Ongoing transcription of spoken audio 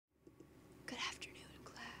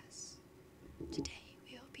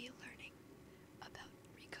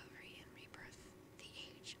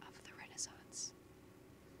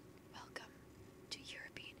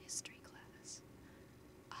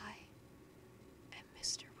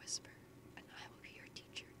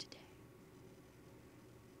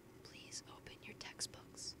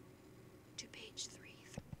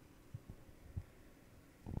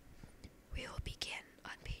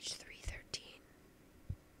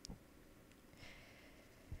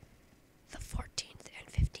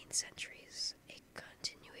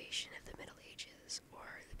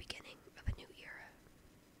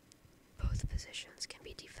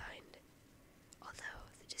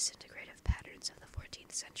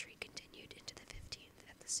century continued into the 15th.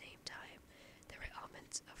 At the same time, there were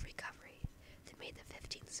elements of recovery that made the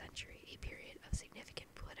 15th century a period of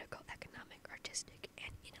significant political, economic, artistic,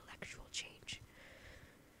 and intellectual change.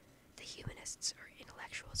 The humanists, or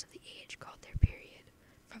intellectuals of the age, called their period,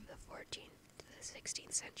 from the 14th to the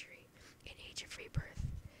 16th century, an age of rebirth,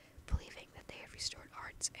 believing that they had restored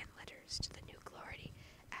arts and letters to the new glory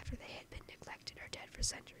after they had been neglected or dead for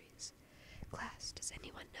centuries. Class, does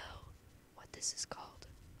anyone know what this is called?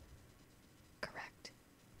 Correct.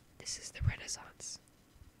 This is the Renaissance.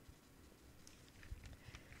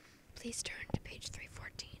 Please turn to page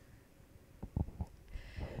 314.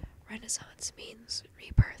 Renaissance means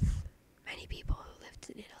rebirth. Many people who lived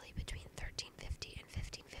in Italy between 1350 and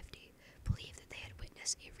 1550 believed that they had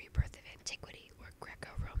witnessed a rebirth of antiquity or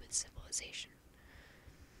Greco-Roman civilization.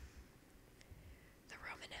 The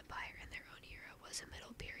Roman Empire in their own era was a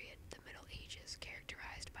middle period, the Middle Ages,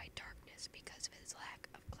 characterized by darkness because of its lack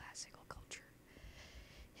of classical culture.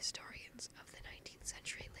 Historians of the 19th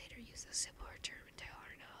century later used a similar term in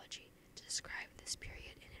terminology to describe this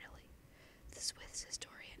period in Italy. The Swiss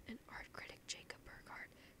historian and art critic Jacob Burckhardt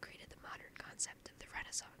created the modern concept of the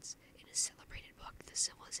Renaissance in his celebrated book, The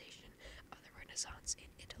Civilization of the Renaissance in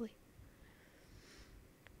Italy.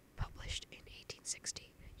 Published in 1860,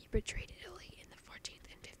 he portrayed Italy in the 14th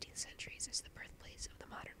and 15th centuries as the birthplace of the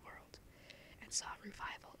modern world, and saw a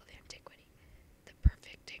revival of antiquity, the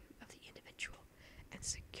perfecting of the individual, and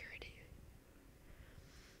security.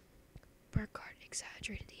 Burckhardt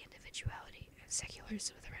exaggerated the individuality and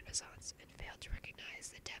secularism of the Renaissance and failed to recognize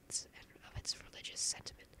the depths of its religious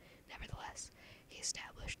sentiment. Nevertheless, he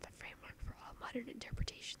established the framework for all modern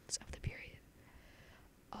interpretations of the period.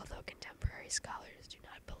 Although contemporary scholars do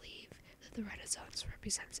not believe that the Renaissance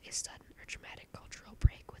represents a sudden or dramatic cultural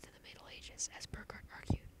break within the Middle Ages, as Burckhardt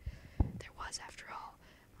argued, there was, after all,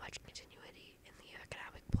 much continuity in the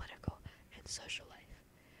economic, political, and social life.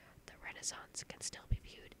 The Renaissance can still be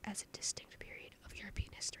viewed as a distinct period of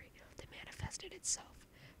European history that manifested itself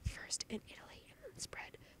first in Italy and then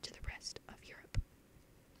spread to the rest of Europe.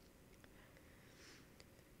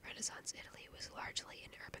 Renaissance Italy was largely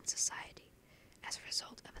an urban society. As a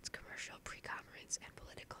result of its commercial pre-commerce and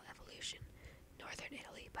political evolution, northern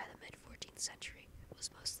Italy by the mid-14th century was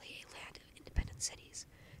mostly a land of independent cities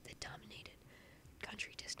that dominated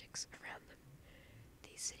country districts around them.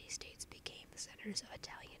 These city-states became the centers of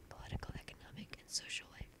Italian political, economic, and social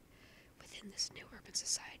life. Within this new urban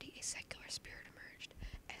society, a secular spirit emerged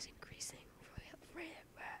as increasing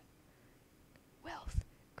wealth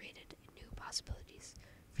created new possibilities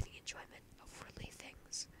for the enjoyment of worldly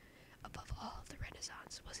things. Above all, the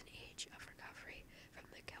Renaissance was an age of recovery from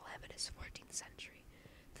the calamitous 14th century,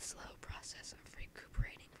 the slow process of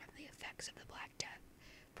recuperating from the effects of the Black Death,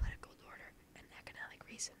 political order, and economic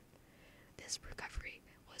reason. This recovery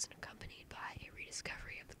was accompanied by a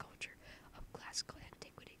rediscovery of the culture of classical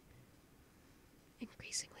antiquity.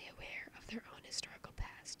 Increasingly aware of their own historical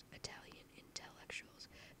past, Italian intellectuals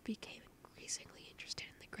became increasingly interested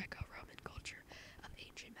in the Greco-Roman culture of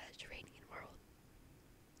ancient Mediterranean world.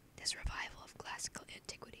 This revival of classical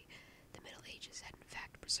antiquity, the Middle Ages had in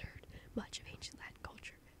fact preserved much of ancient Latin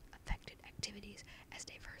culture, affected activities as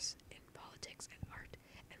diverse in politics and art,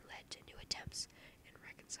 and led to new attempts and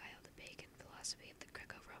reconciled the pagan philosophy of the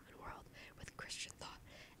Greco-Roman world with Christian thought,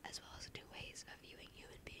 as well as new ways of viewing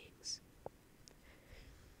human beings.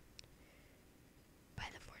 By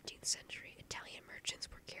the 14th century, Italian merchants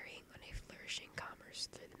were carrying on a flourishing commerce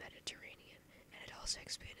through the Mediterranean, and had also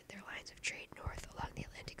expanded their lines of trade north along the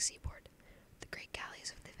Atlantic seaboard. The great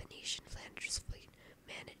galleys of the Venetian Flanders fleet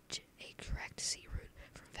managed a direct sea route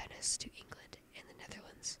from Venice to England and the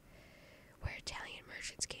Netherlands. Where Italian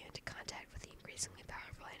merchants came into contact with the increasingly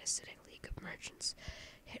powerful Hanseatic League of Merchants,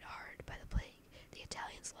 hit hard by the plague, the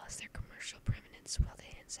Italians lost their commercial preeminence while the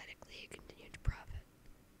Hanseatic League continued to profit.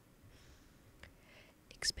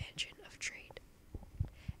 Expansion of trade.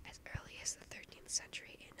 As early as the 13th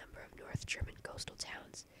century, a number of North German coastal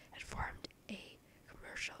towns had formed a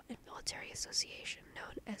commercial and military association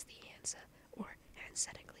known as the Hansa, or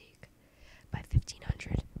Hanseatic League. By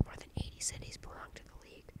 1500, more than 80 cities belonged to the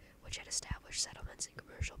League, which had established settlements and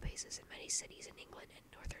commercial bases in many cities in England and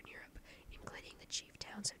Northern Europe, including the chief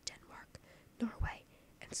towns of Denmark, Norway,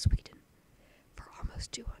 and Sweden. For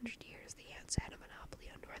almost 200 years, the Hansa had a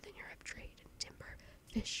monopoly on Northern Europe trade in timber,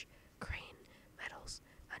 fish, grain, metals,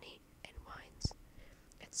 honey, and wines.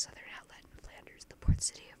 Its southern outlet in Flanders, the port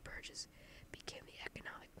city of Bruges, became the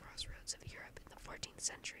economic crossroads of Europe in the 14th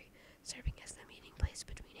century, serving as the meeting place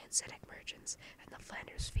between Hanseatic merchants and the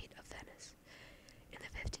Flanders fleet of Venice. In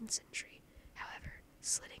the 15th century, however,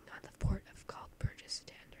 slitting on the port of called Bruges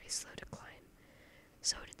to enter a slow decline.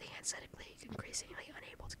 So Hanseatic League increasingly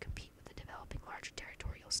unable to compete with the developing larger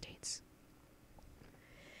territorial states.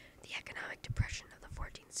 The economic depression of the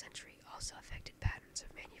 14th century also affected patterns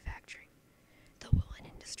of manufacturing. The woolen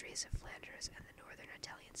industries of Flanders and the northern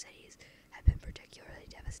Italian cities had been particularly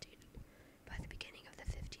devastated. By the beginning of the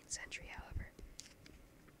 15th century, however,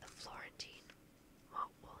 the Florentine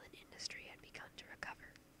woolen industry had begun to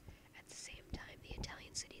recover. At the same time, the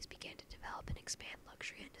Italian cities began to develop and expand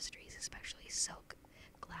luxury industries, especially silk,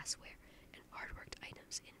 glassware, and hard-worked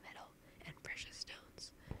items in metal and precious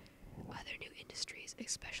stones. Other new industries,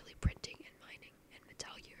 especially printing and mining and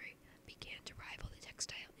metallurgy, began to rival the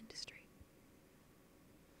textile industry.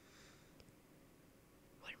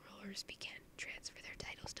 When rulers began to transfer their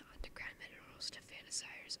titles to underground minerals to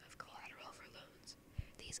fantasiers of collateral for loans,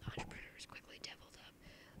 these entrepreneurs quickly developed up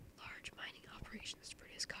large mining operations to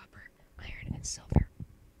produce copper, iron, and silver.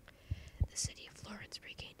 The city of Florence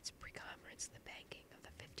regained its predominance in the banking of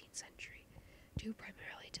the 15th century, due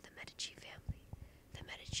primarily to the Medici family. The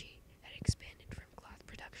Medici had expanded from cloth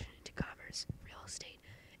production into commerce, real estate,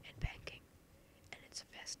 and banking. And its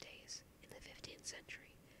best days in the 15th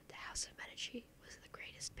century, the House of Medici was the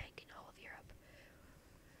greatest bank in all of Europe,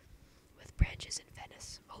 with branches in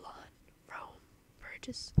Venice, Milan, Rome,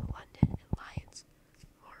 Bruges, London, and Lyons.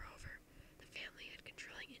 Moreover, the family had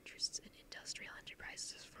controlling interests in industrial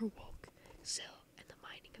enterprises for wool, silk, and the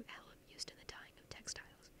mining of alum used in the dyeing of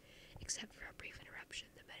textiles. Except for a brief interruption,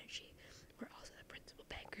 the Medici were also the principal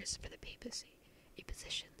bankers for the papacy, a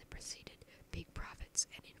position that preceded big profits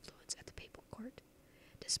and influence at the papal court.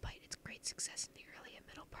 Despite its great success in the early and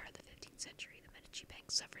middle part of the 15th century, the Medici Bank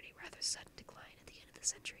suffered a rather sudden decline at the end of the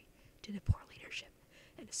century due to poor leadership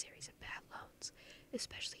and a series of bad loans,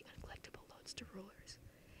 especially uncollectible loans to rulers.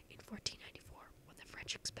 In 1494, when the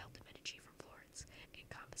French expelled the Medici from Florence and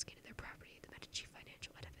confiscated their property, the Medici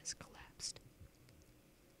financial edifice collapsed.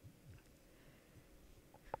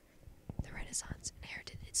 The Renaissance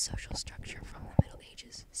inherited its social structure from the Middle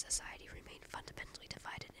Ages. Society remained fundamentally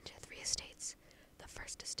divided into three estates. The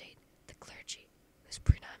first estate, the clergy, whose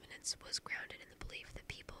predominance was grounded in the belief that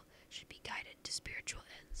people should be guided to spiritual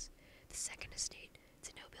ends. The second estate,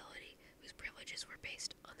 the nobility, whose privileges were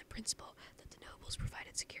based on the principle that the nobles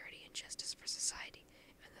provided security and justice for society.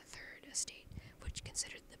 And the third estate, which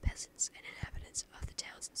considered the peasants and inhabitants of the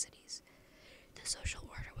towns and cities. The social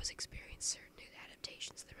order was experiencing certain new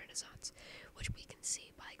adaptations of the Renaissance, which we can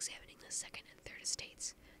see by examining the second and third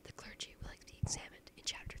estates. The clergy will be examined in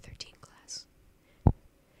Chapter 13 class.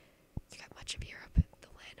 Throughout much of Europe,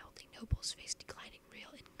 the landholding nobles faced declining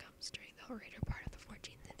real incomes during the later part of the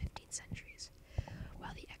 14th and 15th centuries.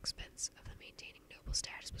 While the expense of the maintaining noble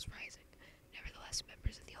status was rising, nevertheless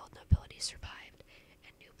members of the old nobility survived,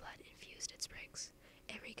 and new blood infused its ranks.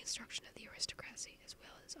 A reconstruction of the aristocracy as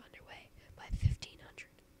well as underway by 1500.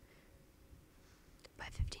 By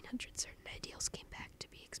 1500, certain ideals came back to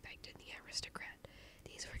be expected in the aristocrat.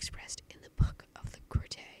 These were expressed in the Book of the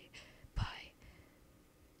Crute by...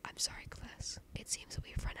 I'm sorry, class. It seems that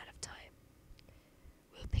we've run out of time.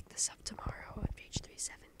 We'll pick this up tomorrow on page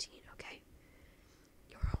 317, okay?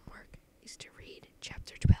 Your homework is to read